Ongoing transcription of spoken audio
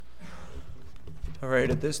All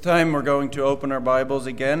right, at this time we're going to open our Bibles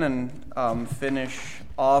again and finish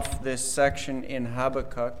off this section in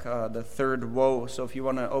Habakkuk, the third woe. So if you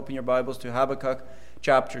want to open your Bibles to Habakkuk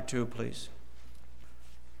chapter 2, please.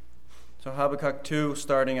 So Habakkuk 2,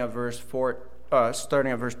 starting at verse 12,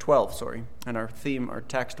 and our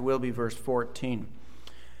text will be verse 14.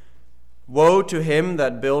 Woe to him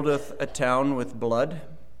that buildeth a town with blood,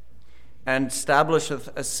 and establisheth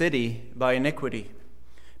a city by iniquity.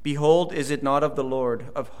 Behold, is it not of the Lord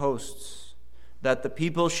of hosts, that the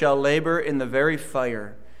people shall labor in the very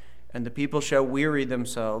fire, and the people shall weary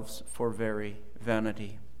themselves for very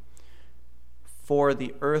vanity? For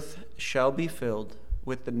the earth shall be filled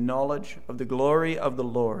with the knowledge of the glory of the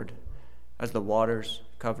Lord, as the waters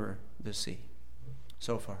cover the sea.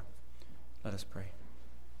 So far, let us pray.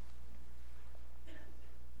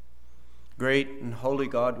 Great and holy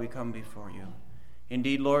God, we come before you.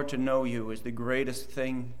 Indeed, Lord, to know you is the greatest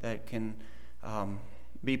thing that can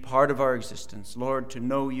be part of our existence. Lord, to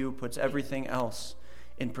know you puts everything else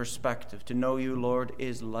in perspective. To know you, Lord,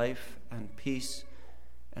 is life and peace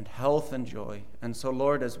and health and joy. And so,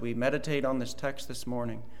 Lord, as we meditate on this text this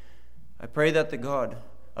morning, I pray that the God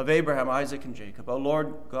of Abraham, Isaac, and Jacob, O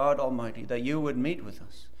Lord God Almighty, that you would meet with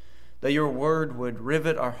us, that your word would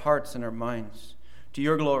rivet our hearts and our minds to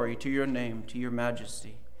your glory, to your name, to your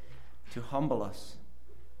majesty, to humble us.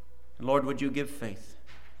 And Lord, would you give faith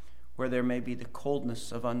where there may be the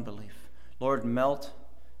coldness of unbelief? Lord, melt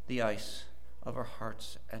the ice of our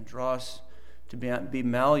hearts and draw us to be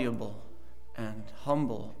malleable and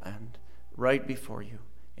humble and right before you.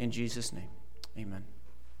 In Jesus' name, amen.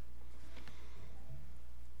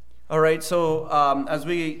 All right, so as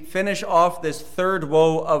we finish off this third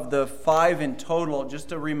woe of the 5 in total,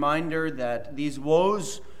 just a reminder that these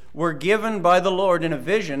woes were given by the Lord in a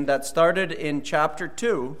vision that started in chapter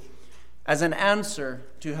 2 as an answer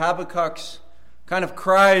to Habakkuk's kind of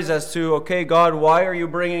cries as to, okay, God, why are you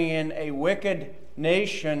bringing in a wicked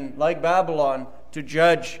nation like Babylon to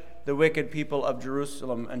judge the wicked people of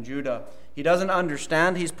Jerusalem and Judah? He doesn't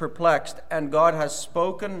understand, he's perplexed, and God has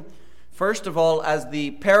spoken, first of all, as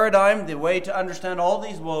the paradigm, the way to understand all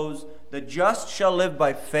these woes. The just shall live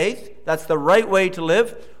by faith. That's the right way to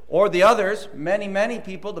live. Or the others, many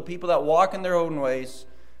people, the people that walk in their own ways,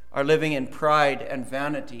 are living in pride and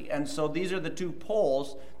vanity. And so these are the two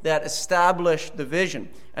poles that establish the vision.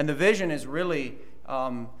 And the vision is really,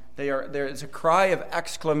 there is a cry of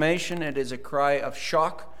exclamation. It is a cry of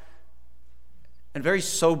shock and very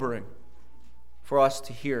sobering for us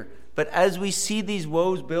to hear. But as we see these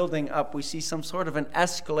woes building up, we see some sort of an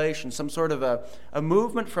escalation, some sort of a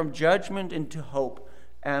movement from judgment into hope.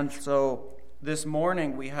 And so this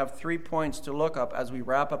morning we have 3 points to look up as we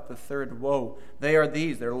wrap up the third woe. They are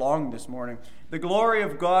these. They're long this morning. The glory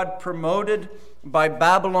of God promoted by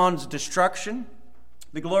Babylon's destruction.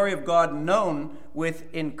 The glory of God known with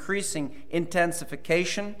increasing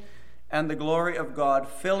intensification. And the glory of God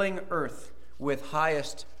filling earth with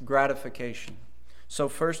highest gratification. So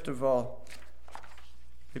first of all,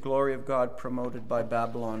 the glory of God promoted by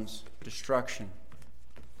Babylon's destruction.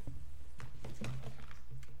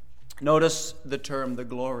 Notice the term, the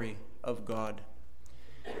glory of God.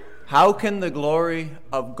 How can the glory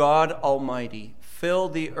of God Almighty fill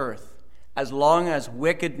the earth as long as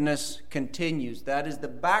wickedness continues? That is the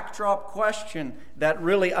backdrop question that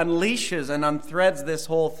really unleashes and unthreads this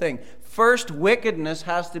whole thing. First, wickedness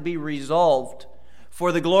has to be resolved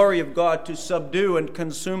for the glory of God to subdue and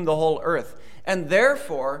consume the whole earth. And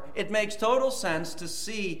therefore, it makes total sense to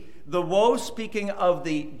see the woe speaking of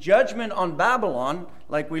the judgment on Babylon,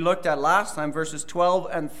 like we looked at last time, verses 12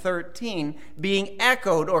 and 13, being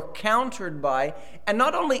echoed or countered by, and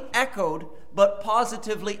not only echoed, but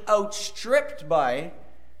positively outstripped by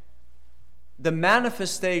the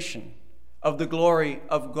manifestation of the glory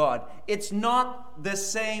of God. It's not the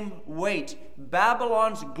same weight.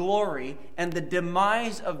 Babylon's glory and the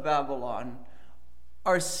demise of Babylon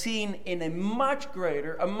are seen in a much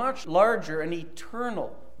greater, a much larger and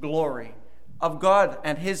eternal glory of God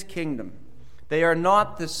and his kingdom. They are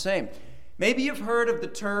not the same. Maybe you've heard of the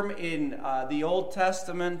term in the Old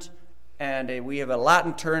Testament, and we have a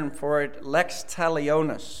Latin term for it, lex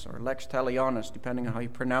talionis, or lex talionis, depending on how you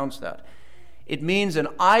pronounce that. It means an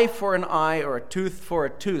eye for an eye or a tooth for a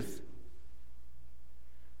tooth.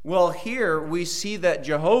 Well, here we see that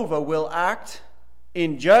Jehovah will act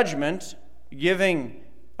in judgment, giving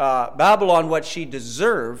Babylon what she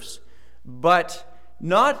deserves, but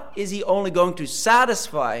not is he only going to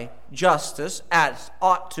satisfy justice as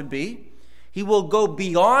ought to be. He will go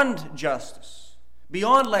beyond justice,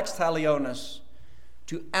 beyond lex talionis,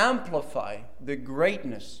 to amplify the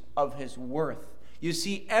greatness of his worth. You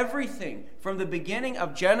see, everything from the beginning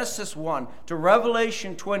of Genesis 1 to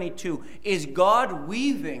Revelation 22 is God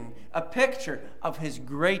weaving a picture of his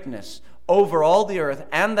greatness over all the earth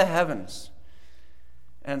and the heavens.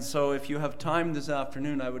 And so if you have time this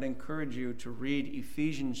afternoon, I would encourage you to read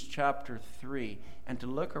Ephesians chapter 3 and to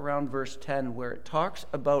look around verse 10, where it talks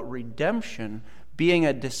about redemption being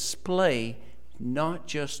a display not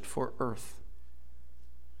just for earth,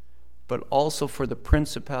 but also for the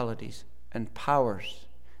principalities and powers,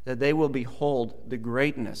 that they will behold the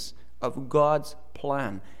greatness of God's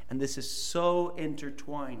plan. And this is so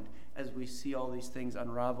intertwined as we see all these things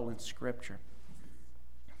unravel in Scripture.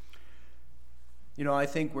 You know, I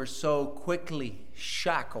think we're so quickly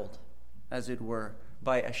shackled, as it were,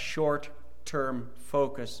 by a short-term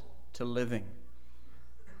focus to living.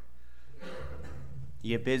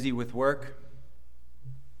 You get busy with work,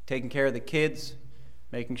 taking care of the kids,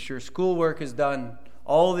 making sure schoolwork is done,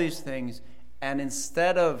 all these things. And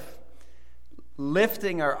instead of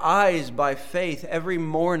lifting our eyes by faith every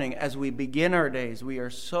morning as we begin our days, we are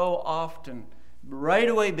so often right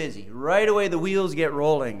away busy. Right away the wheels get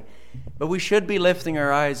rolling. But we should be lifting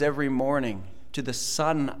our eyes every morning to the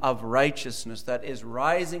Son of Righteousness that is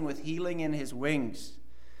rising with healing in his wings.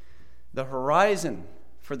 The horizon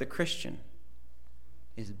for the Christian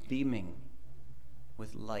is beaming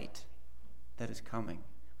with light that is coming.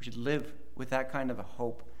 We should live with that kind of a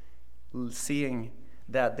hope, seeing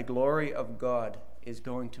that the glory of God is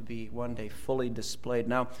going to be one day fully displayed.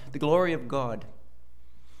 Now, the glory of God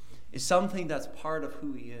is something that's part of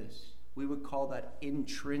who he is. We would call that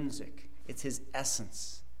intrinsic. It's his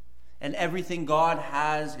essence. And everything God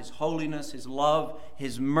has, his holiness, his love,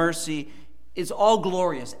 his mercy, is all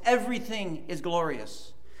glorious. Everything is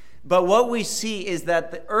glorious. But what we see is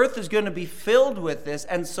that the earth is going to be filled with this,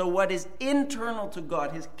 and so what is internal to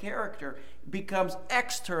God, his character, becomes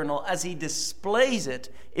external as he displays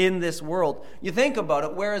it in this world. You think about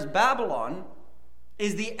it, whereas Babylon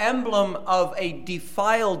is the emblem of a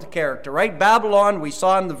defiled character, right? Babylon, we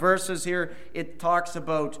saw in the verses here, it talks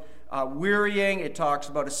about wearying, it talks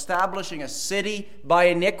about establishing a city by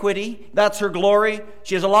iniquity. That's her glory.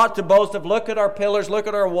 She has a lot to boast of. Look at our pillars, look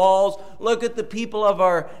at our walls, look at the people of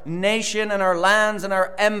our nation and our lands and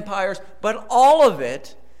our empires. But all of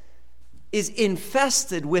it is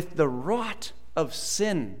infested with the rot of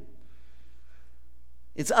sin.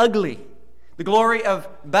 It's ugly. The glory of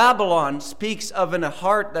Babylon speaks of a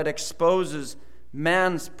heart that exposes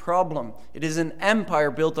man's problem. It is an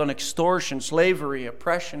empire built on extortion, slavery,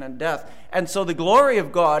 oppression, and death. And so the glory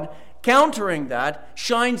of God, countering that,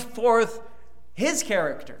 shines forth his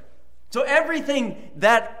character. So everything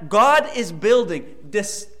that God is building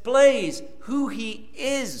displays who he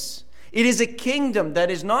is. It is a kingdom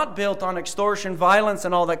that is not built on extortion, violence,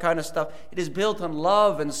 and all that kind of stuff. It is built on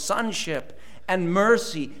love and sonship and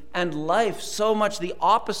mercy and life, so much the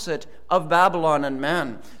opposite of Babylon and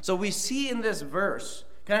man. So we see in this verse,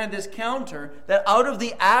 kind of this counter, that out of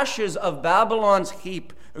the ashes of Babylon's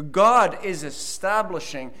heap, God is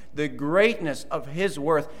establishing the greatness of his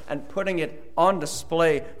worth and putting it on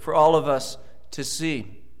display for all of us to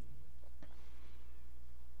see.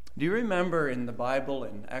 Do you remember in the Bible,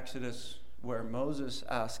 in Exodus, where Moses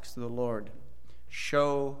asks the Lord,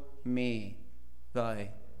 "Show me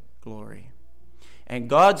thy glory"? And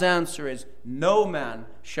God's answer is, "No man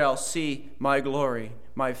shall see my glory,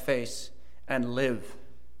 my face, and live."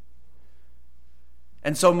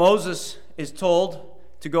 And so Moses is told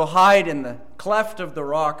to go hide in the cleft of the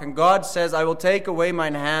rock. And God says, "I will take away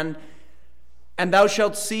mine hand, and thou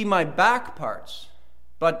shalt see my back parts,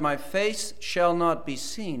 but my face shall not be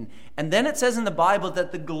seen." And then it says in the Bible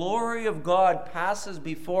that the glory of God passes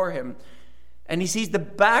before him, and he sees the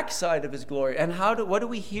backside of his glory. And what do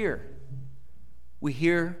we hear? We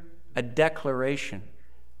hear a declaration.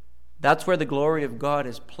 That's where the glory of God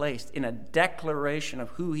is placed, in a declaration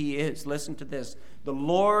of who he is. Listen to this. "The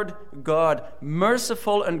Lord God,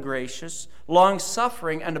 merciful and gracious,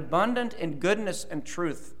 long-suffering and abundant in goodness and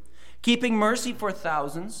truth, keeping mercy for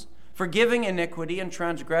thousands, forgiving iniquity and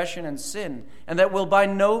transgression and sin, and that will by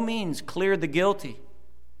no means clear the guilty,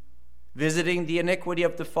 visiting the iniquity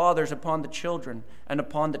of the fathers upon the children, and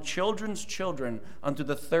upon the children's children unto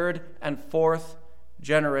the third and fourth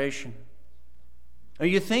generation." Now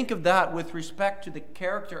you think of that with respect to the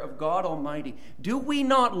character of God Almighty. Do we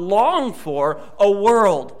not long for a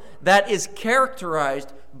world that is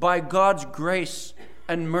characterized by God's grace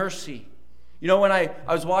and mercy? You know, when I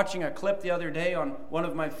was watching a clip the other day on one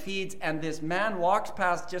of my feeds, and this man walks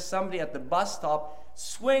past just somebody at the bus stop,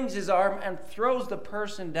 swings his arm and throws the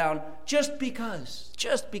person down just because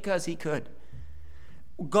he could.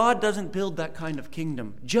 God doesn't build that kind of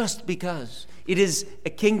kingdom just because. It is a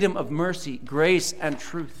kingdom of mercy, grace, and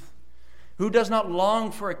truth. Who does not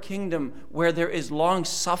long for a kingdom where there is long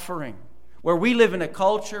suffering? Where we live in a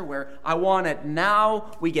culture where I want it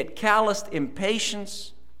now, we get calloused,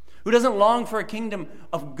 impatience. Who doesn't long for a kingdom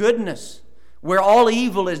of goodness, where all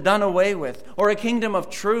evil is done away with? Or a kingdom of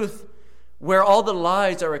truth, where all the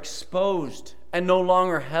lies are exposed and no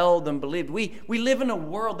longer held and believed? We live in a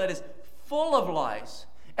world that is full of lies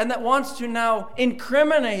and that wants to now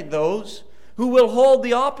incriminate those who will hold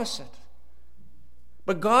the opposite.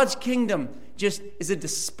 But God's kingdom just is a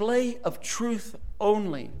display of truth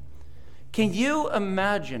only. Can you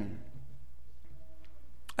imagine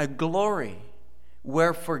a glory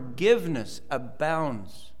where forgiveness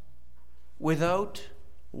abounds without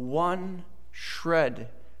one shred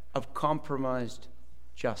of compromised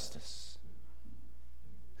justice?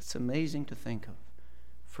 It's amazing to think of.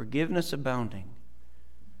 Forgiveness abounding,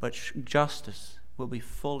 but justice will be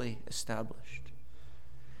fully established.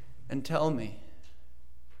 And tell me,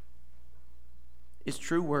 is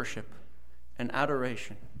true worship and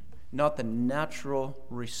adoration not the natural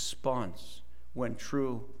response when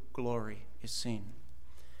true glory is seen?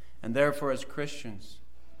 And therefore, as Christians,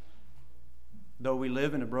 though we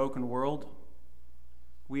live in a broken world,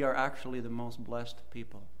 we are actually the most blessed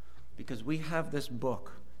people, because we have this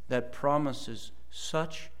book that promises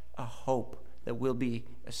such a hope that will be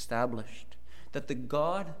established, that the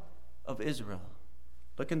God of Israel,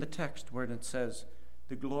 look in the text where it says,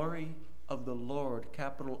 the glory of the Lord,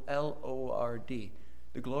 capital L-O-R-D,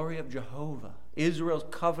 the glory of Jehovah, Israel's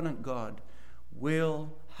covenant God,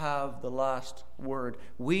 will have the last word.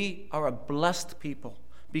 We are a blessed people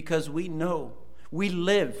because we know, we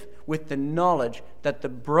live with the knowledge that the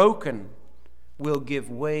broken will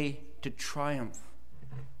give way to triumph.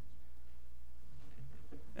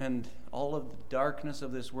 And all of the darkness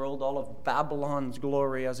of this world, all of Babylon's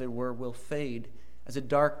glory, as it were, will fade as a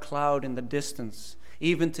dark cloud in the distance.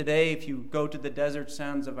 Even today, if you go to the desert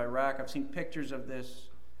sands of Iraq, I've seen pictures of this.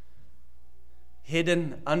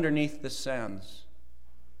 Hidden underneath the sands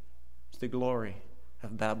is the glory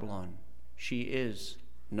of Babylon. She is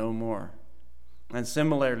no more. And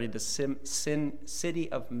similarly, the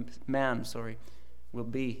city of man, will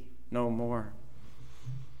be no more.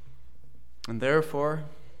 And therefore,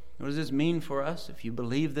 what does this mean for us? If you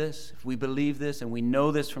believe this, if we believe this, and we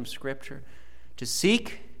know this from Scripture, to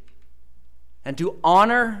seek and to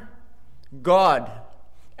honor God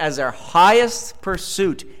as our highest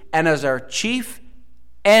pursuit and as our chief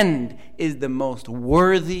end is the most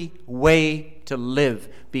worthy way to live,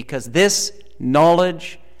 because this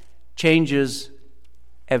knowledge changes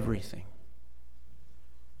everything.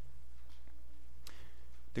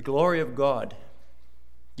 The glory of God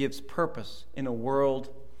gives purpose in a world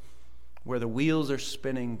where the wheels are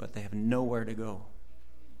spinning but they have nowhere to go.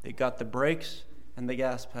 They got the brakes and the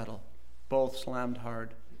gas pedal, both slammed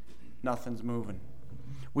hard. Nothing's moving.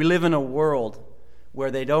 We live in a world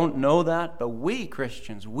where they don't know that, but we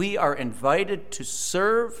Christians, we are invited to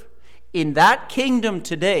serve in that kingdom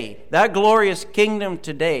today, that glorious kingdom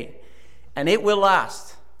today, and it will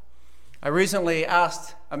last. I recently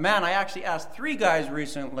asked a man, I actually asked 3 guys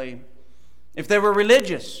recently if they were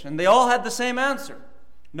religious, and they all had the same answer.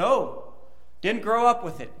 No, didn't grow up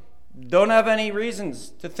with it, don't have any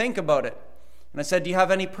reasons to think about it. And I said, do you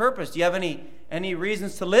have any purpose? Do you have any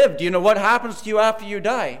reasons to live? Do you know what happens to you after you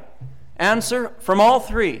die? Answer from all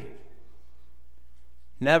 3.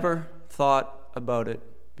 Never thought about it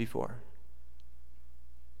before.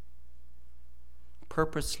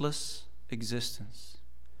 Purposeless existence.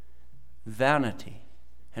 Vanity.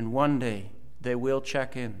 And one day they will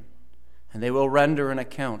check in and they will render an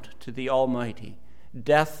account to the Almighty.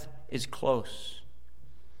 Death is close.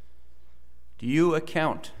 Do you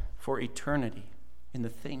account for eternity in the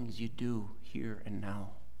things you do here and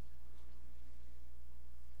now?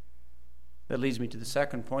 That leads me to the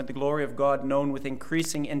second point, the glory of God known with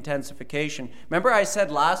increasing intensification. Remember I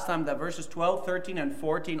said last time that verses 12, 13, and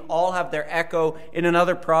 14 all have their echo in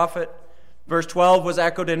another prophet. Verse 12 was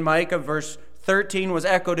echoed in Micah. Verse 13 was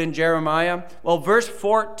echoed in Jeremiah. Well, verse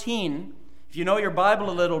 14, if you know your Bible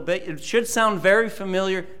a little bit, it should sound very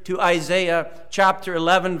familiar to Isaiah chapter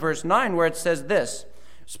 11, verse 9, where it says this.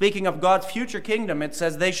 Speaking of God's future kingdom, it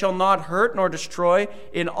says, "They shall not hurt nor destroy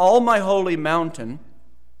in all my holy mountain,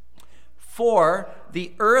 for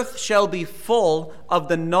the earth shall be full of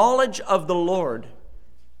the knowledge of the Lord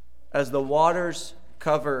as the waters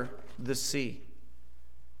cover the sea."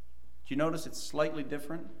 Do you notice it's slightly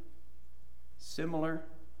different? Similar?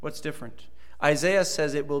 What's different? Isaiah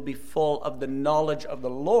says it will be full of the knowledge of the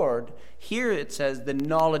Lord. Here it says the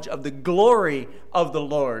knowledge of the glory of the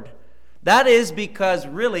Lord. That is because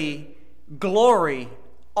really glory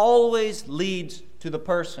always leads to the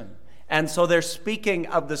person. And so they're speaking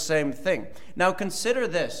of the same thing. Now consider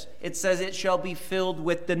this. It says it shall be filled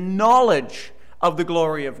with the knowledge of the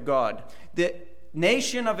glory of God. The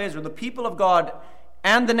nation of Israel, the people of God,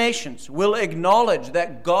 and the nations will acknowledge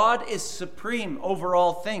that God is supreme over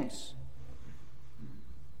all things.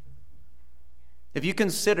 If you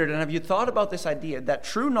considered and have you thought about this idea that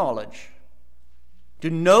true knowledge, to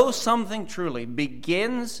know something truly,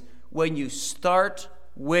 begins when you start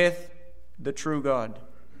with the true God.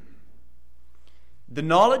 The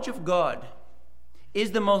knowledge of God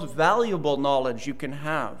is the most valuable knowledge you can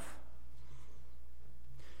have.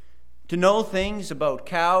 To know things about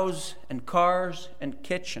cows and cars and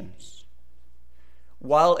kitchens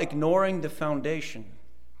while ignoring the foundation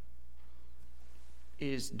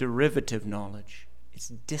is derivative knowledge. It's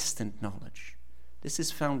distant knowledge. This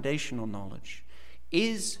is foundational knowledge.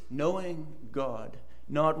 Is knowing God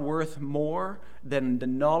not worth more than the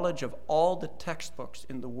knowledge of all the textbooks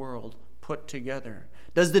in the world put together?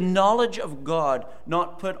 Does the knowledge of God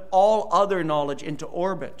not put all other knowledge into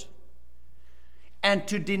orbit? And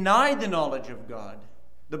to deny the knowledge of God,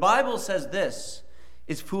 the Bible says this,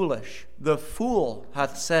 is foolish. The fool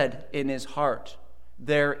hath said in his heart,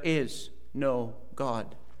 there is no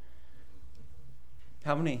God.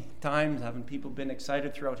 How many times haven't people been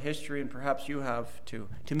excited throughout history, and perhaps you have too,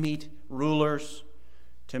 to meet rulers,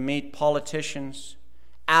 to meet politicians,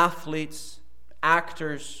 athletes,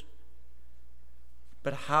 actors,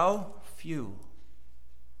 but how few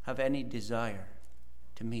have any desire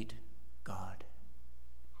to meet God,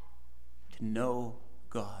 to know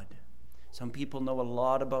God. Some people know a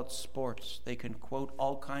lot about sports. They can quote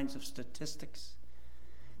all kinds of statistics.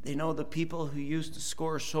 They know the people who used to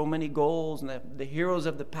score so many goals and the heroes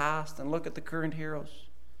of the past, and look at the current heroes.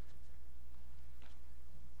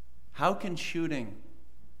 How can shooting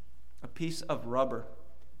a piece of rubber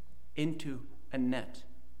into a net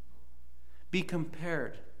be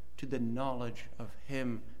compared to the knowledge of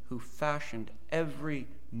Him who fashioned every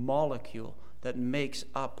molecule that makes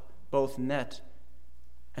up both net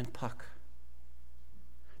and puck?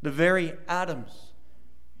 The very atoms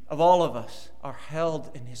of all of us are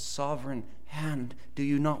held in His sovereign hand. Do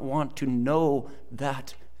you not want to know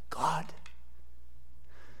that God?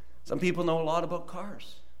 Some people know a lot about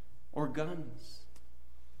cars or guns.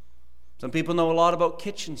 Some people know a lot about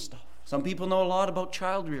kitchen stuff. Some people know a lot about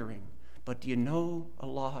child rearing. But do you know a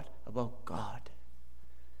lot about God?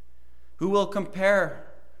 Who will compare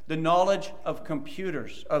the knowledge of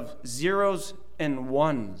computers, of zeros and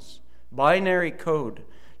ones, binary code,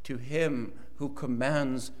 to Him who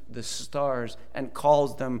commands the stars and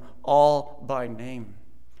calls them all by name?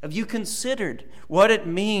 Have you considered what it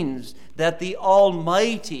means that the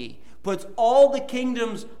Almighty puts all the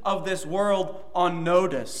kingdoms of this world on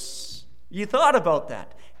notice? You thought about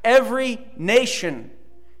that. Every nation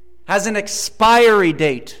has an expiry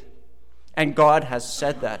date, and God has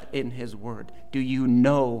said that in His Word. Do you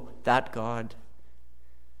know that God?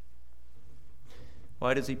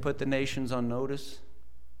 Why does He put the nations on notice?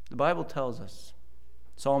 The Bible tells us,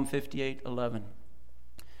 Psalm 58:11,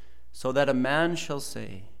 so that a man shall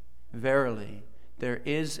say, verily, there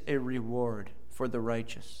is a reward for the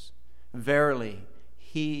righteous. Verily,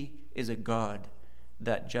 He is a God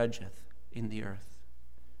that judgeth in the earth.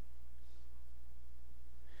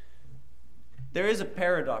 There is a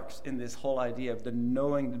paradox in this whole idea of the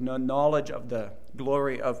knowledge of the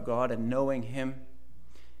glory of God and knowing Him.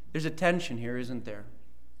 There's a tension here, isn't there?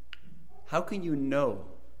 How can you know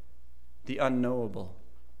the unknowable?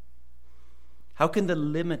 How can the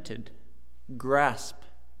limited grasp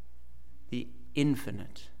the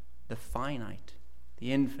infinite, the finite,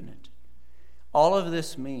 the infinite? All of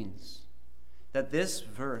this means that this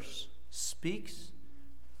verse speaks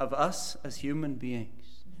of us as human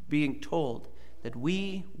beings being told that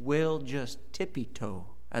we will just tippy-toe,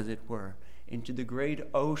 as it were, into the great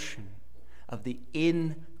ocean of the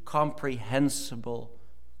incomprehensible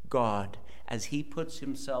God as He puts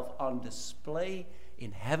Himself on display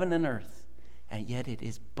in heaven and earth, and yet it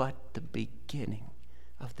is but the beginning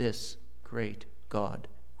of this great God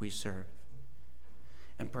we serve.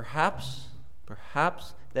 And perhaps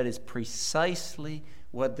that is precisely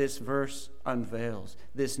what this verse unveils.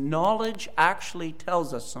 This knowledge actually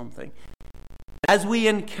tells us something. As we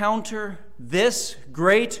encounter this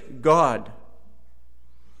great God,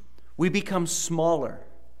 we become smaller.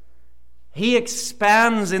 He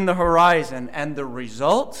expands in the horizon, and the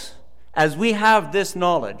result, as we have this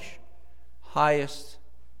knowledge, highest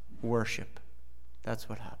worship That's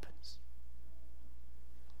what happens.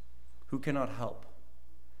 Who cannot help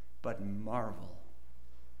but marvel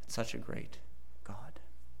at such a great God?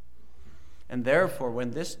 And therefore,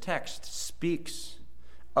 when this text speaks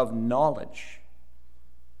of knowledge,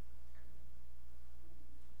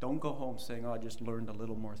 don't go home saying, I just learned a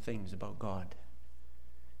little more things about God.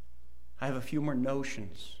 I have a few more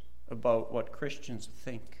notions about what Christians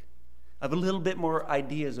think. I have a little bit more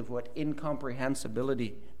ideas of what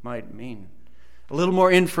incomprehensibility might mean. A little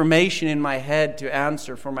more information in my head to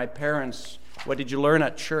answer for my parents, what did you learn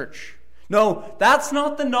at church? No, that's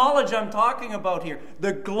not the knowledge I'm talking about here.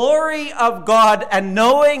 The glory of God and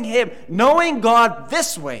knowing Him, knowing God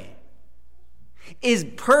this way, is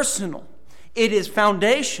personal. It is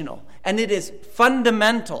foundational, and it is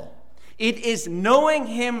fundamental. It is knowing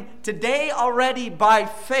Him today already by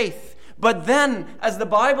faith. But then, as the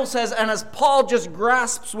Bible says, and as Paul just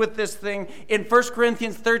grasps with this thing, in 1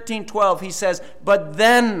 Corinthians 13:12, he says, but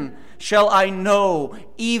then shall I know,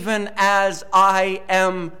 even as I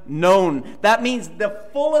am known. That means the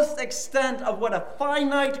fullest extent of what a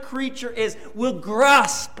finite creature is will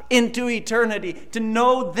grasp into eternity to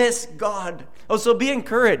know this God. Oh, so be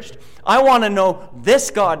encouraged. I want to know this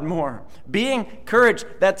God more. Be encouraged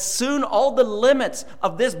that soon all the limits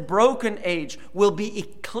of this broken age will be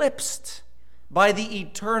eclipsed by the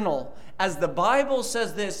eternal. As the Bible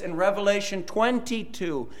says this in Revelation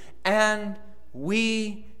 22, and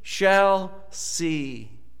we shall see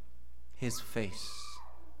His face.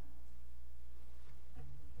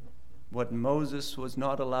 What Moses was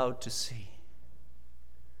not allowed to see,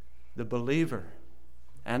 the believer,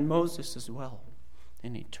 and Moses as well,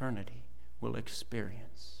 in eternity will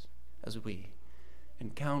experience as we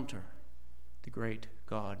encounter the great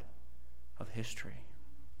God of history.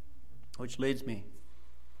 Which leads me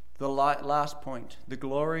to the last point, the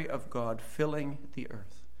glory of God filling the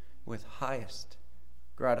earth with highest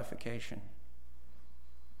gratification.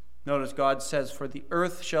 Notice God says, for the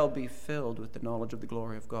earth shall be filled with the knowledge of the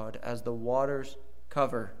glory of God as the waters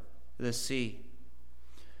cover the sea.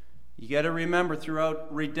 You got to remember,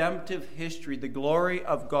 throughout redemptive history, the glory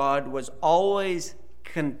of God was always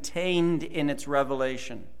contained in its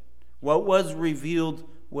revelation. What was revealed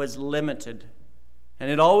was limited, and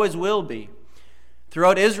it always will be.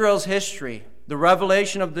 Throughout Israel's history, the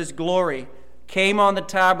revelation of this glory came on the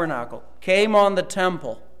tabernacle, came on the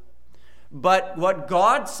temple. But what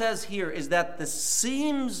God says here is that the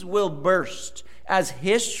seams will burst as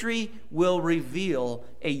history will reveal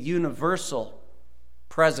a universal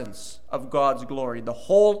presence of God's glory. The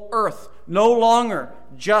whole earth, no longer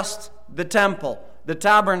just the temple, the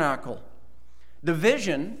tabernacle. The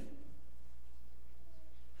vision,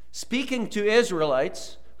 speaking to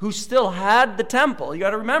Israelites who still had the temple, you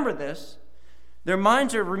got to remember this, their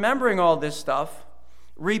minds are remembering all this stuff,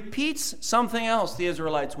 repeats something else the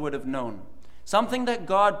Israelites would have known. Something that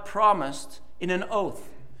God promised in an oath,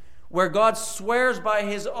 where God swears by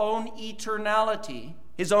His own eternality,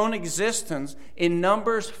 His own existence, in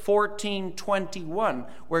Numbers 14:21,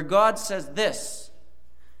 where God says this,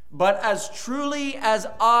 but as truly as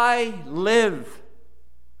I live,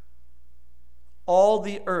 all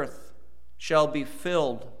the earth shall be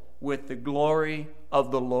filled with the glory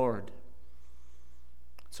of the Lord.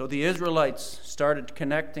 So the Israelites started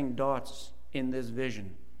connecting dots in this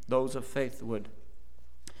vision. Those of faith would.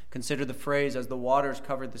 Consider the phrase, as the waters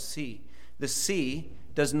cover the sea. The sea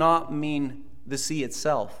does not mean the sea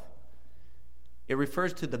itself. It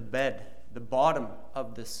refers to the bed, the bottom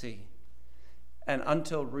of the sea. And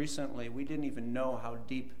until recently, we didn't even know how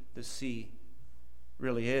deep the sea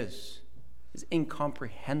really is. It's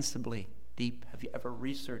incomprehensibly deep. Have you ever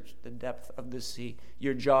researched the depth of the sea?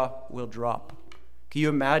 Your jaw will drop. Can you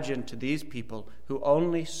imagine, to these people who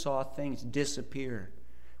only saw things disappear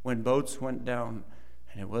when boats went down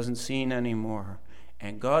and it wasn't seen anymore?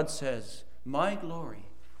 And God says, my glory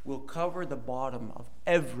will cover the bottom of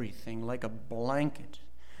everything like a blanket.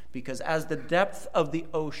 Because as the depth of the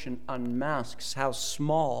ocean unmasks how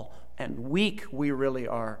small and weak we really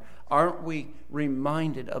are, aren't we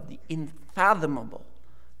reminded of the unfathomable,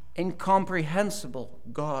 incomprehensible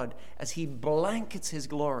God as He blankets His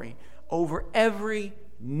glory over every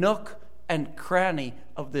nook and cranny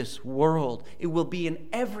of this world? It will be in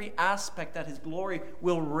every aspect that His glory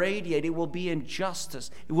will radiate. It will be in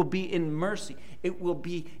justice. It will be in mercy. It will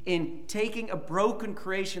be in taking a broken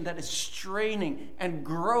creation that is straining and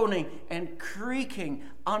groaning and creaking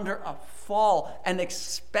under a fall and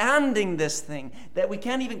expanding this thing that we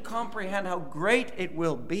can't even comprehend how great it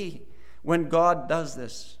will be when God does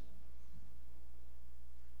this.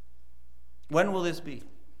 When will this be?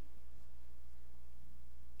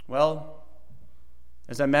 Well,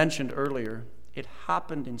 as I mentioned earlier, it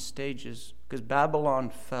happened in stages because Babylon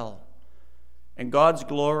fell. And God's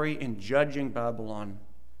glory in judging Babylon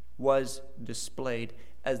was displayed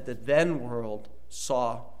as the then world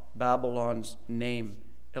saw Babylon's name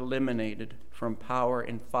eliminated from power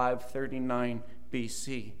in 539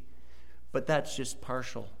 BC. But that's just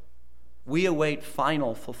partial. We await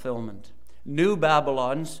final fulfillment. New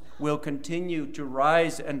Babylons will continue to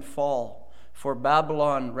rise and fall, for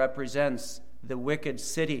Babylon represents the wicked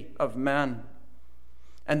city of man.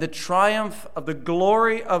 And the triumph of the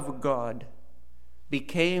glory of God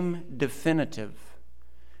became definitive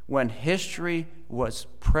when history was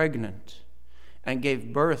pregnant and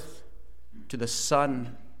gave birth to the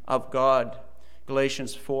Son of God.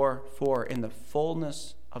 Galatians 4:4, in the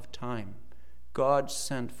fullness of time, God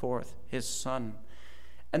sent forth his Son.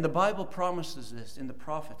 And the Bible promises this in the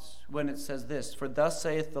prophets when it says this, for thus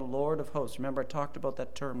saith the Lord of hosts. Remember, I talked about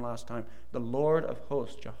that term last time. The Lord of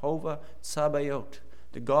hosts, Jehovah Tsabaoth,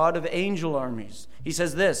 the God of angel armies. He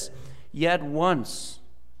says this, yet once,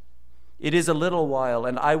 it is a little while,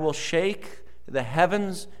 and I will shake the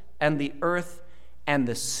heavens and the earth and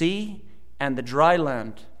the sea and the dry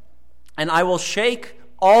land. And I will shake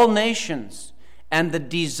all nations, and the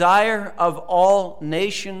desire of all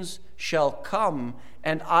nations shall come,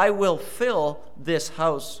 and I will fill this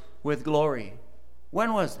house with glory.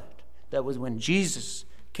 When was that? That was when Jesus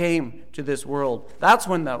came to this world. That's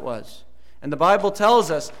when that was. And the Bible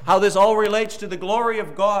tells us how this all relates to the glory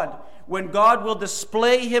of God, when God will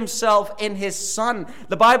display himself in his Son.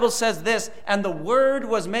 The Bible says this, and the Word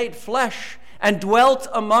was made flesh and dwelt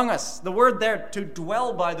among us. The word there, to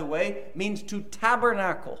dwell, by the way, means to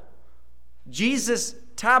tabernacle. Jesus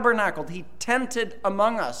tabernacled. He tented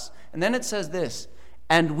among us. And then it says this,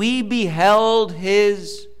 and we beheld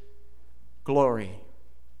his glory.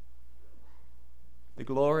 The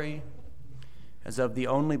glory as of the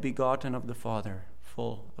only begotten of the Father,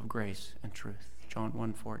 full of grace and truth. John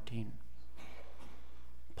 1:14.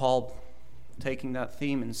 Paul, taking that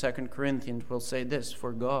theme in 2 Corinthians, will say this,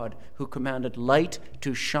 for God, who commanded light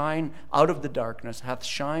to shine out of the darkness, hath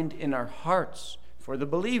shined in our hearts for the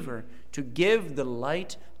believer, to give the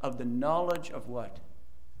light of the knowledge of what?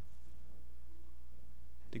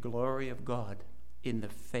 The glory of God in the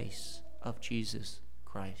face of Jesus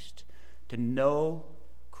Christ. To know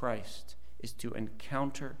Christ is to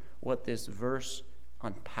encounter what this verse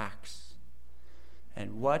unpacks.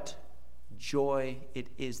 And what joy it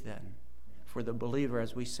is then for the believer,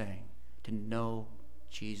 as we sang, to know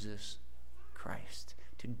Jesus Christ,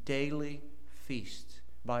 to daily feast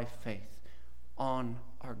by faith on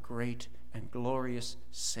our great and glorious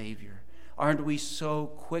Savior. Aren't we so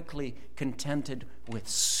quickly contented with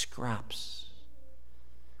scraps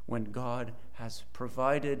when God has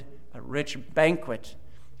provided a rich banquet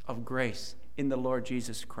of grace in the Lord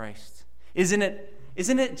Jesus Christ? Isn't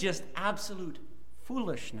it just absolute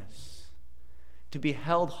foolishness to be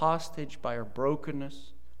held hostage by our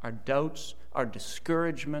brokenness, our doubts, our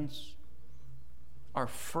discouragements, our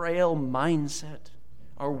frail mindset,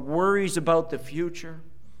 our worries about the future,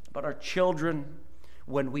 about our children,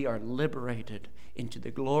 when we are liberated into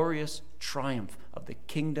the glorious triumph of the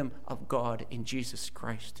kingdom of God in Jesus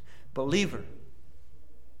Christ? Believer,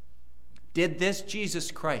 did this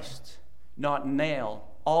Jesus Christ not nail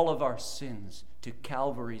all of our sins to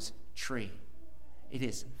Calvary's tree? It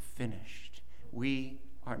is finished. We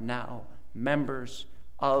are now members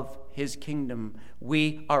of his kingdom.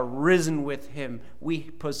 We are risen with him. We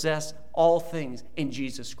possess all things in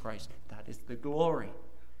Jesus Christ. That is the glory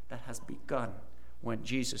that has begun when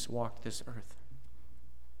Jesus walked this earth.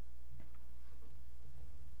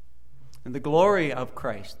 And the glory of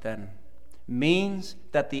Christ, then, means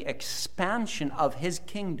that the expansion of his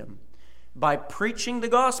kingdom by preaching the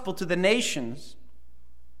gospel to the nations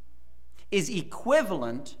is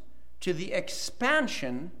equivalent to the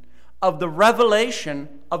expansion of the revelation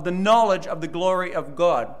of the knowledge of the glory of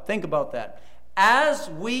God. Think about that. As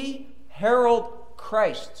we herald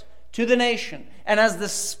Christ to the nation, and as the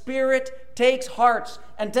Spirit takes hearts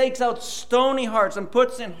and takes out stony hearts and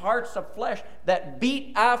puts in hearts of flesh that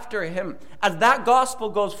beat after him, as that gospel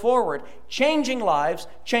goes forward, changing lives,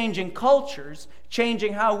 changing cultures,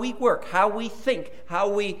 changing how we work, how we think, how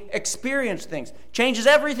we experience things, changes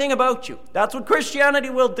everything about you. That's what Christianity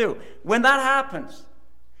will do. When that happens,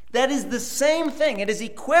 that is the same thing. It is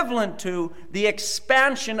equivalent to the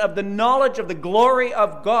expansion of the knowledge of the glory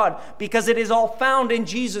of God, because it is all found in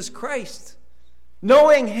Jesus Christ.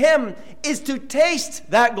 Knowing him is to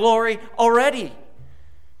taste that glory already.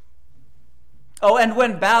 Oh, and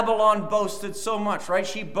when Babylon boasted so much, right?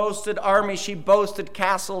 She boasted armies, she boasted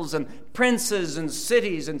castles and princes and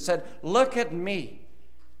cities and said, look at me.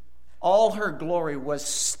 all her glory was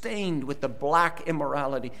stained with the black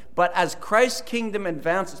immorality. But as Christ's kingdom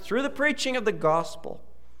advances through the preaching of the gospel,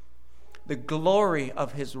 the glory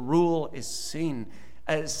of his rule is seen.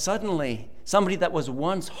 As suddenly, somebody that was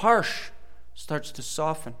once harsh starts to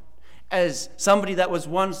soften. As somebody that was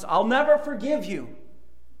once, I'll never forgive you,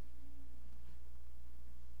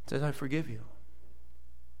 says, I forgive you.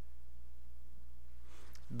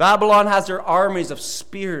 Babylon has her armies of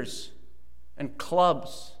spears and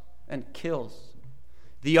clubs and kills.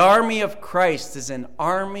 The army of Christ is an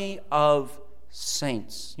army of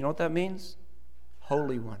saints. You know what that means?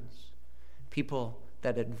 Holy ones. People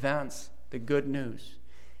that advance the good news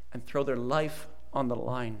and throw their life on the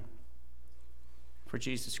line for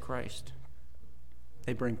Jesus Christ.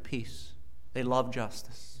 They bring peace. They love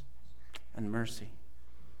justice and mercy.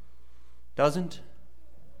 Doesn't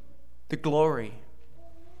the glory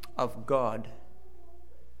of God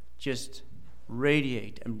just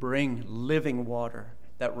radiate and bring living water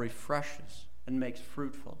that refreshes and makes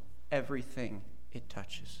fruitful everything it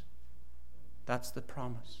touches? That's the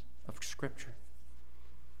promise of Scripture.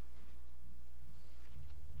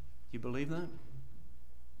 You believe that?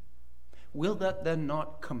 Will that then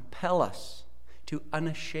not compel us to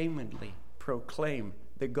unashamedly proclaim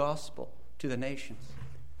the gospel to the nations?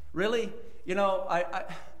 Really? You know,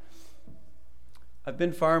 I've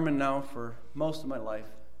been farming now for most of my life.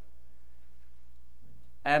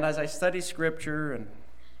 And as I study Scripture and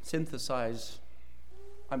synthesize,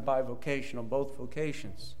 I'm bivocational, both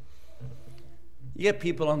vocations. You get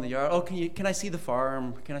people on the yard, oh, can I see the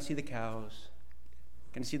farm? Can I see the cows?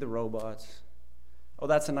 Can I see the robots? Oh,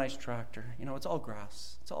 that's a nice tractor. You know, it's all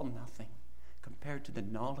grass. It's all nothing compared to the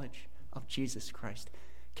knowledge of Jesus Christ.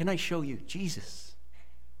 Can I show you Jesus?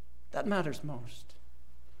 That matters most.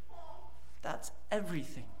 That's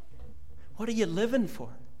everything. What are you living for?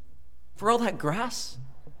 For all that grass?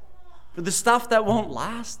 For the stuff that won't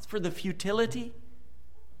last? For the futility?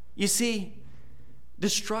 You see,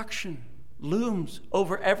 destruction looms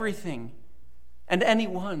over everything and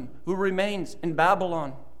anyone who remains in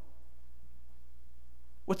Babylon.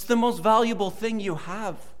 What's the most valuable thing you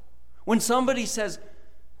have? When somebody says,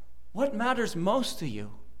 what matters most to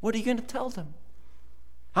you? What are you going to tell them?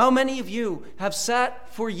 How many of you have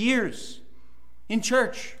sat for years in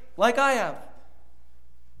church, like I have,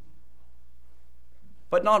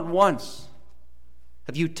 but not once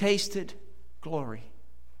have you tasted glory?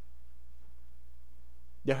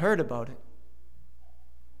 You heard about it,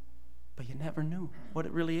 but you never knew what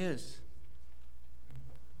it really is.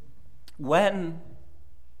 When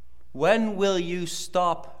will you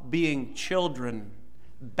stop being children,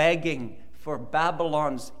 begging for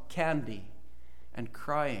Babylon's candy and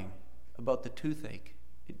crying about the toothache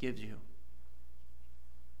it gives you?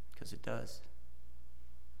 Because it does.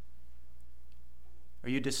 Are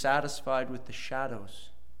you dissatisfied with the shadows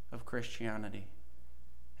of Christianity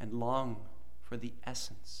and long for the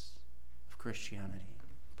essence of Christianity?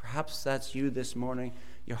 Perhaps that's you this morning.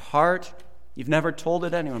 Your heart, you've never told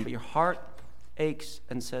it anyone, but your heart aches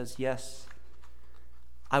and says, yes,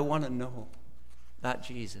 I want to know that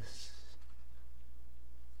Jesus.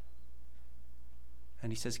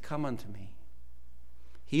 And he says, come unto me.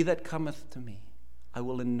 He that cometh to me, I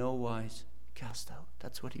will in no wise cast out.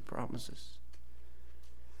 That's what he promises.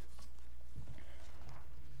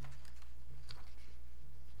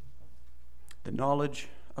 The knowledge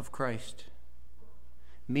of Christ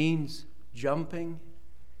means jumping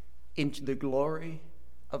into the glory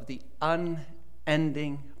of the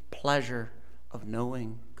unending pleasure of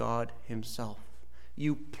knowing God himself.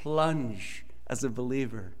 You plunge as a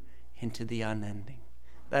believer into the unending.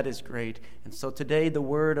 That is great. And so today the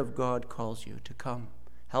word of God calls you to come,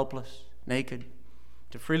 helpless, naked,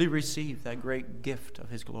 to freely receive that great gift of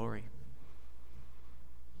his glory.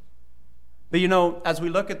 But you know, as we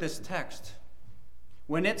look at this text,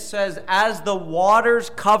 when it says, as the waters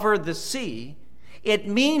cover the sea, it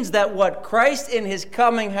means that what Christ in his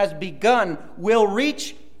coming has begun will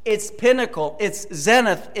reach its pinnacle, its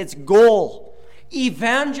zenith, its goal.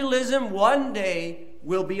 Evangelism one day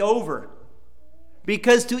will be over.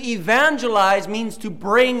 Because to evangelize means to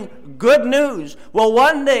bring good news. Well,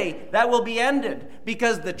 one day that will be ended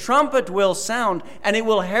because the trumpet will sound and it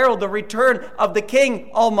will herald the return of the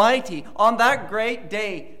King Almighty. On that great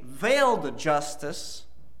day, veiled justice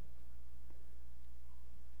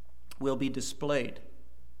will be displayed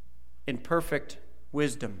in perfect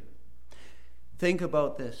wisdom. Think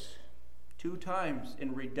about this. 2 times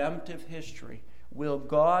in redemptive history will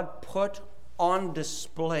God put on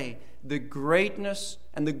display the greatness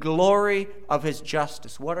and the glory of his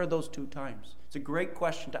justice. What are those 2 times? It's a great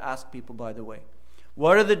question to ask people, by the way.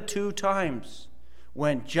 What are the 2 times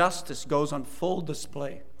when justice goes on full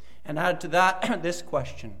display. And add to that this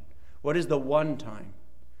question: what is the one time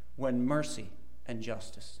when mercy and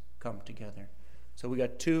justice come together? So we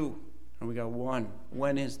got two and we got one.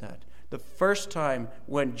 When is that? The first time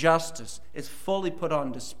when justice is fully put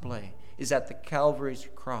on display is at the Calvary's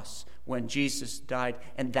cross when Jesus died.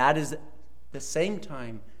 And that is the same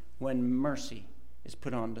time when mercy is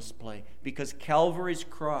put on display. Because Calvary's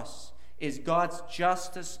cross is God's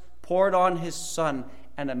justice poured on his Son,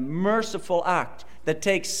 and a merciful act that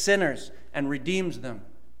takes sinners and redeems them.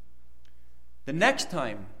 The next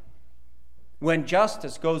time when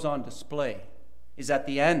justice goes on display is at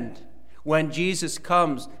the end, when Jesus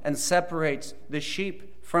comes and separates the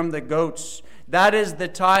sheep from the goats. That is the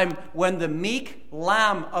time when the meek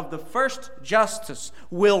lamb of the first justice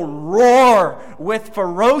will roar with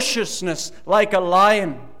ferociousness like a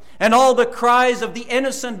lion. And all the cries of the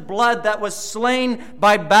innocent blood that was slain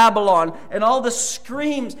by Babylon, and all the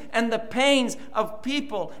screams and the pains of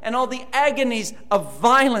people, and all the agonies of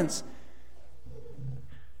violence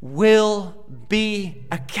will be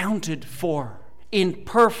accounted for in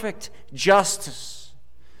perfect justice.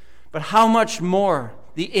 But how much more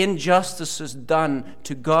the injustices done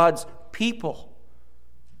to God's people?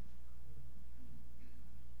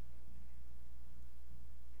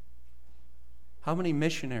 How many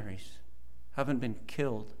missionaries haven't been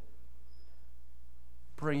killed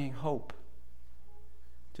bringing hope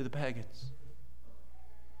to the pagans?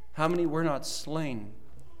 How many were not slain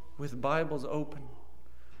with Bibles open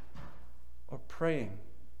or praying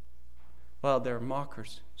while their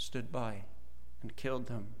mockers stood by and killed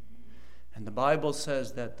them? And the Bible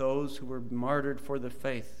says that those who were martyred for the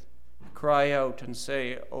faith cry out and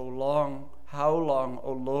say, how long,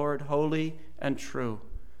 O Lord, holy and true,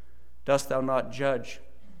 dost thou not judge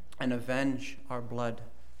and avenge our blood,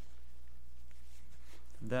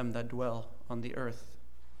 them that dwell on the earth?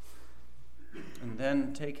 And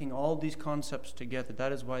then taking all these concepts together,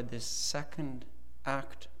 that is why this second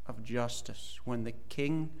act of justice, when the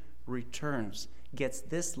king returns, gets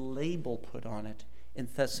this label put on it in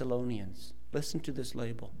Thessalonians. Listen to this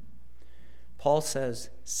label. Paul says,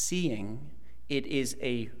 seeing it is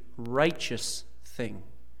a righteous thing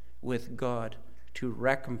with God to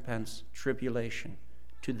recompense tribulation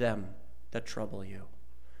to them that trouble you.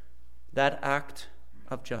 That act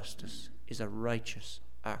of justice is a righteous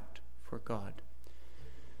act for God.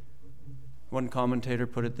 One commentator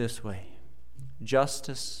put it this way: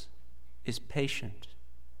 justice is patient,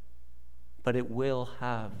 but it will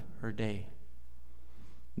have her day.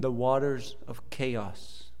 The waters of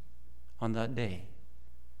chaos on that day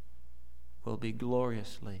will be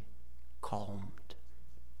gloriously calmed.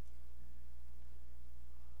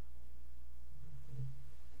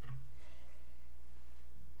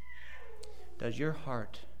 Does your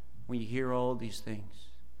heart, when you hear all these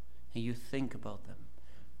things and you think about them,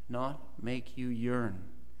 not make you yearn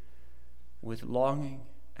with longing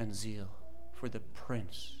and zeal for the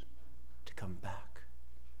Prince to come back?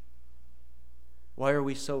 Why are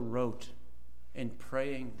we so rote in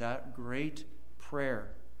praying that great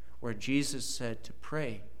prayer where Jesus said to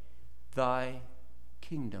pray, thy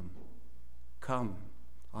kingdom come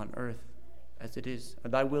on earth as it is,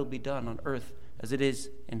 or thy will be done on earth as it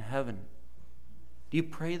is in heaven? Do you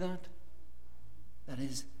pray that? That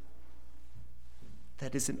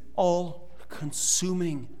is an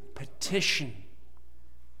all-consuming petition.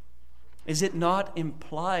 Is it not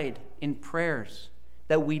implied in prayers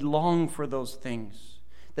that we long for those things?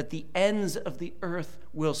 That the ends of the earth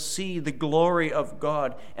will see the glory of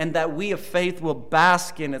God, and that we of faith will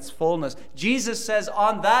bask in its fullness. Jesus says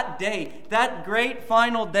on that day, that great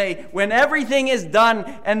final day, when everything is done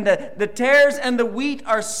and the tares and the wheat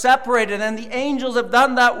are separated and the angels have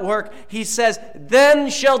done that work, he says, then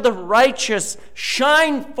shall the righteous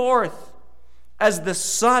shine forth as the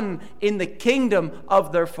sun in the kingdom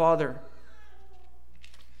of their Father.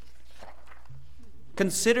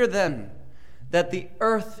 Consider then that the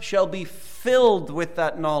earth shall be filled with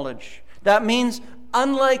that knowledge. That means,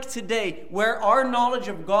 unlike today, where our knowledge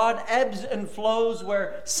of God ebbs and flows,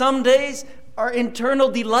 where some days our internal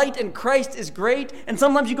delight in Christ is great, and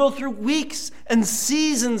sometimes you go through weeks and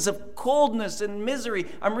seasons of coldness and misery.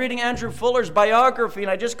 I'm reading Andrew Fuller's biography, and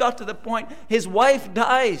I just got to the point. His wife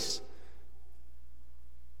dies.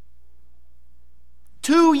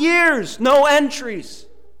 2 years, no entries.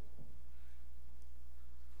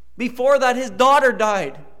 Before that, his daughter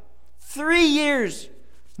died. 3 years,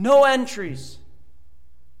 no entries.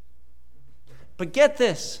 But get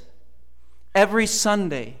this. Every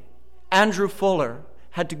Sunday, Andrew Fuller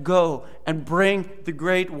had to go and bring the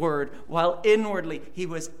great word while inwardly he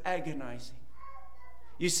was agonizing.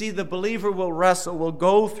 You see, the believer will wrestle, will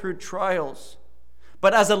go through trials.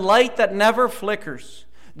 But as a light that never flickers,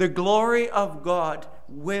 the glory of God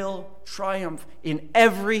will triumph in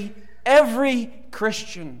every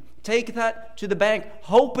Christian. Take that to the bank.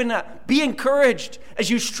 Hope in that. Be encouraged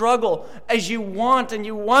as you struggle, as you want and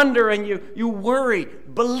you wonder and you worry.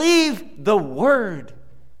 Believe the word.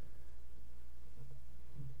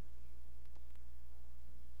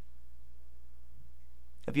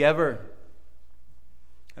 Have you ever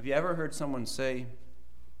heard someone say,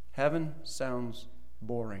 heaven sounds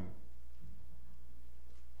boring?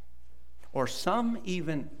 Or some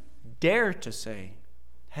even dare to say,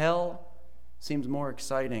 hell seems more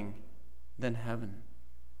exciting than heaven.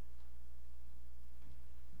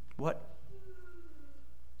 What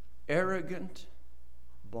arrogant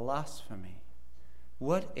blasphemy.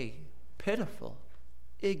 What a pitiful,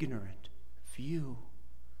 ignorant view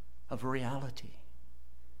of reality.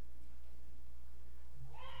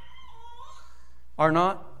 Are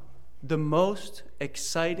not the most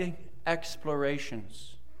exciting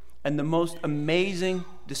explorations and the most amazing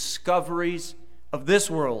discoveries of this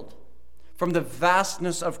world, from the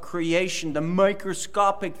vastness of creation, the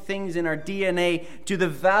microscopic things in our DNA, to the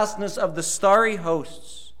vastness of the starry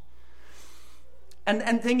hosts,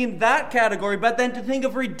 and think in that category, but then to think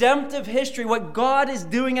of redemptive history, what God is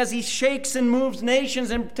doing as he shakes and moves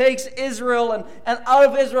nations and takes Israel and out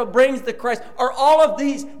of Israel brings the Christ, are all of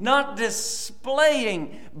these not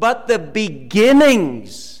displaying, but the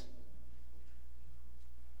beginnings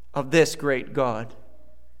of this great God.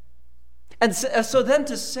 And so then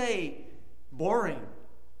to say, boring,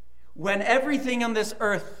 when everything on this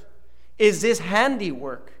earth is this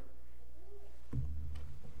handiwork,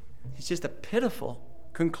 it's just a pitiful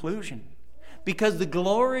conclusion. Because the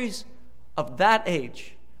glories of that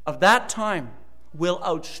age, of that time, will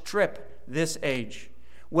outstrip this age.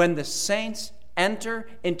 When the saints enter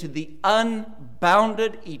into the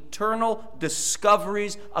unbounded, eternal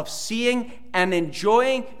discoveries of seeing and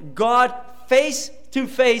enjoying God face to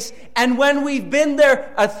face, and when we've been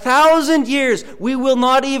there 1,000 years, we will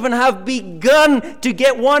not even have begun to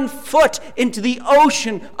get one foot into the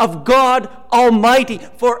ocean of God Almighty.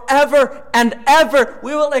 Forever and ever,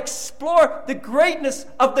 we will explore the greatness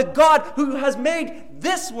of the God who has made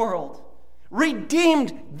this world,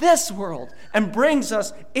 redeemed this world, and brings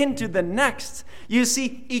us into the next. You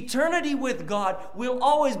see, eternity with God will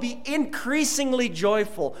always be increasingly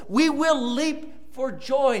joyful. We will leap for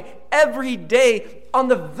joy every day on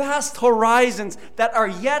the vast horizons that are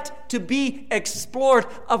yet to be explored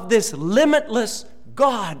of this limitless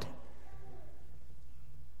God.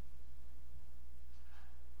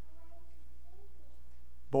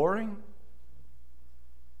 Boring?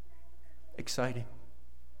 Exciting.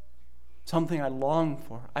 Something I long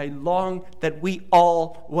for. I long that we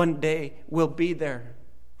all one day will be there.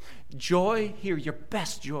 Joy here, your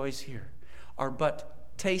best joys here, are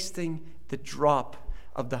but tasting the drop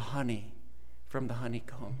of the honey from the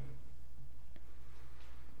honeycomb.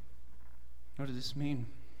 What does this mean?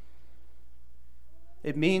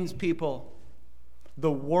 It means, people, the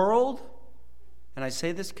world, and I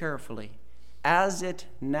say this carefully, as it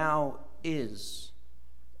now is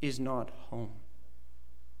not home.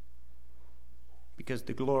 Because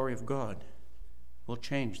the glory of God will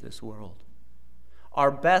change this world.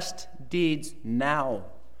 Our best deeds now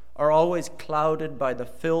are always clouded by the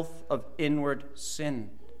filth of inward sin.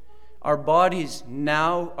 Our bodies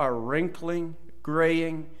now are wrinkling,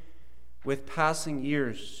 graying with passing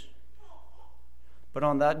years. But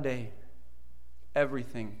on that day,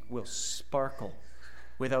 everything will sparkle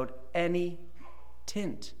without any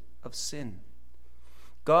tint of sin.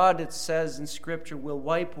 God, it says in Scripture, will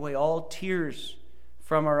wipe away all tears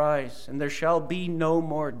from our eyes, and there shall be no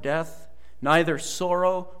more death, neither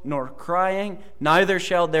sorrow nor crying, neither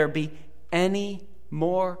shall there be any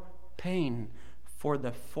more pain, for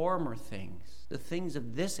the former things, the things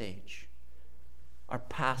of this age, are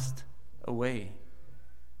passed away.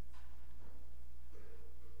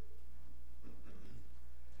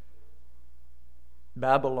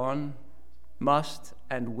 Babylon must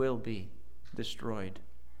and will be destroyed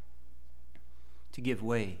to give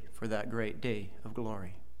way for that great day of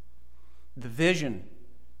glory. The vision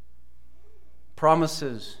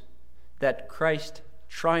promises that Christ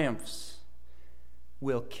triumphs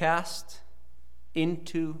will cast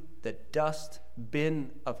into the dust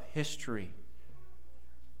bin of history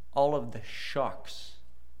all of the shocks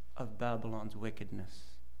of Babylon's wickedness.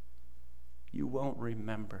 You won't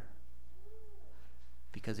remember,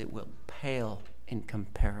 because it will pale in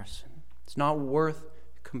comparison. It's not worth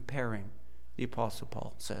comparing, the Apostle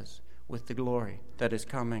Paul says, with the glory that is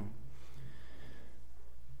coming.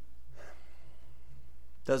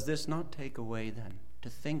 Does this not take away then, to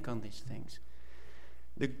think on these things,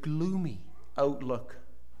 the gloomy outlook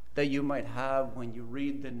that you might have when you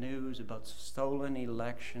read the news about stolen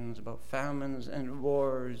elections, about famines and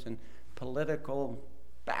wars and political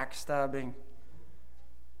backstabbing?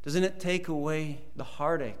 Doesn't it take away the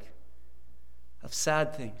heartache of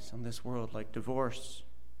sad things in this world, like divorce,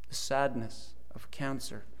 the sadness of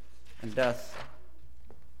cancer and death?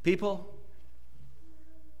 People,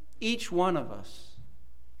 each one of us,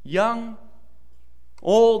 young,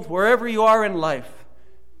 old, wherever you are in life,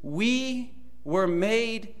 we were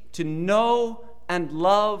made to know and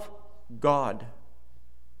love God.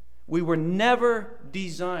 We were never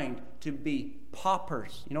designed to be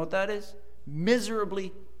paupers. You know what that is?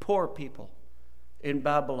 Miserably poor people in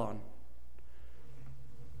Babylon.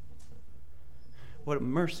 What a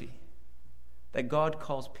mercy that God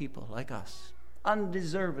calls people like us,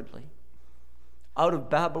 undeservedly, out of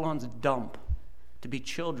Babylon's dump, to be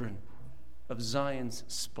children of Zion's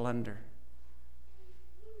splendor.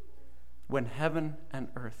 When heaven and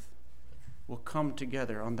earth will come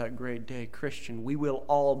together on that great day, Christian, we will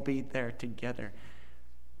all be there together.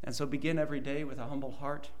 And so begin every day with a humble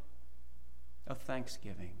heart of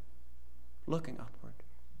thanksgiving, looking upward,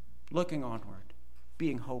 looking onward,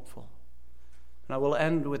 being hopeful. And I will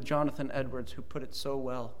end with Jonathan Edwards, who put it so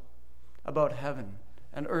well about heaven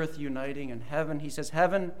and earth uniting. And heaven, he says,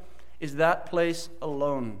 heaven is that place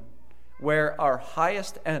alone where our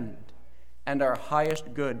highest end and our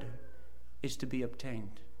highest good is to be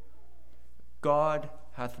obtained. God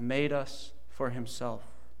hath made us for himself.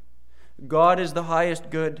 God is the highest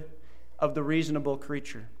good of the reasonable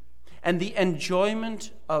creature, and the enjoyment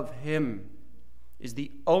of him is the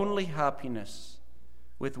only happiness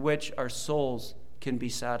with which our souls can be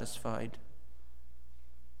satisfied.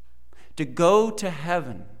 To go to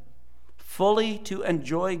heaven, fully to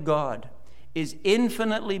enjoy God, is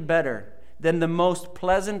infinitely better than the most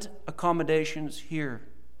pleasant accommodations here.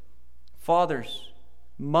 Fathers,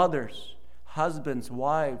 mothers, husbands,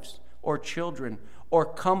 wives, or children, or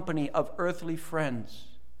company of earthly friends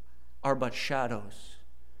are but shadows.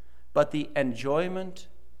 But the enjoyment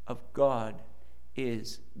of God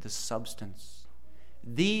is the substance.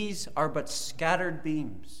 These are but scattered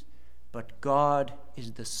beams, but God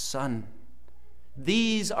is the sun.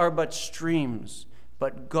 These are but streams,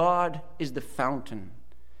 but God is the fountain.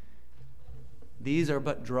 These are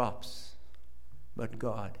but drops, but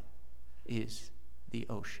God is the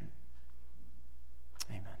ocean.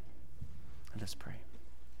 Amen. Let us pray.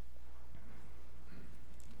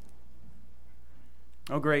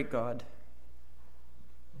 O great God,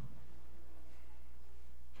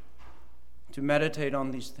 to meditate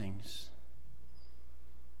on these things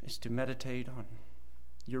is to meditate on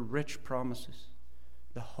your rich promises,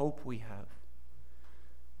 the hope we have.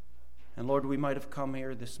 And Lord, we might have come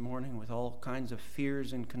here this morning with all kinds of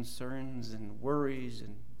fears and concerns and worries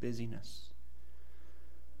and busyness.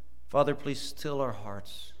 Father, please still our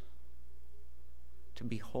hearts to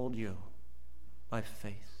behold you by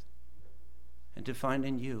faith and to find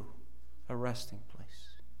in you a resting place.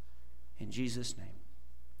 In Jesus' name,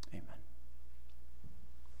 amen.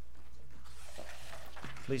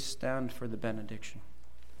 Please stand for the benediction.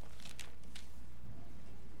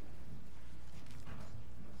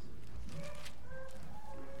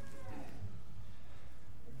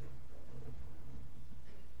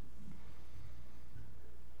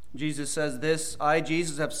 Jesus says this, I,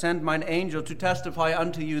 Jesus, have sent mine angel to testify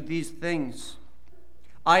unto you these things.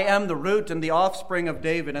 I am the root and the offspring of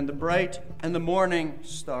David, and the bright and the morning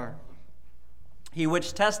star. He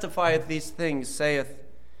which testifieth these things saith,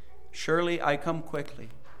 surely I come quickly.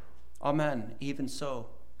 Amen. Even so,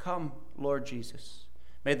 come, Lord Jesus.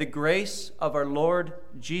 May the grace of our Lord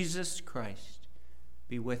Jesus Christ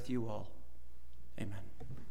be with you all. Amen.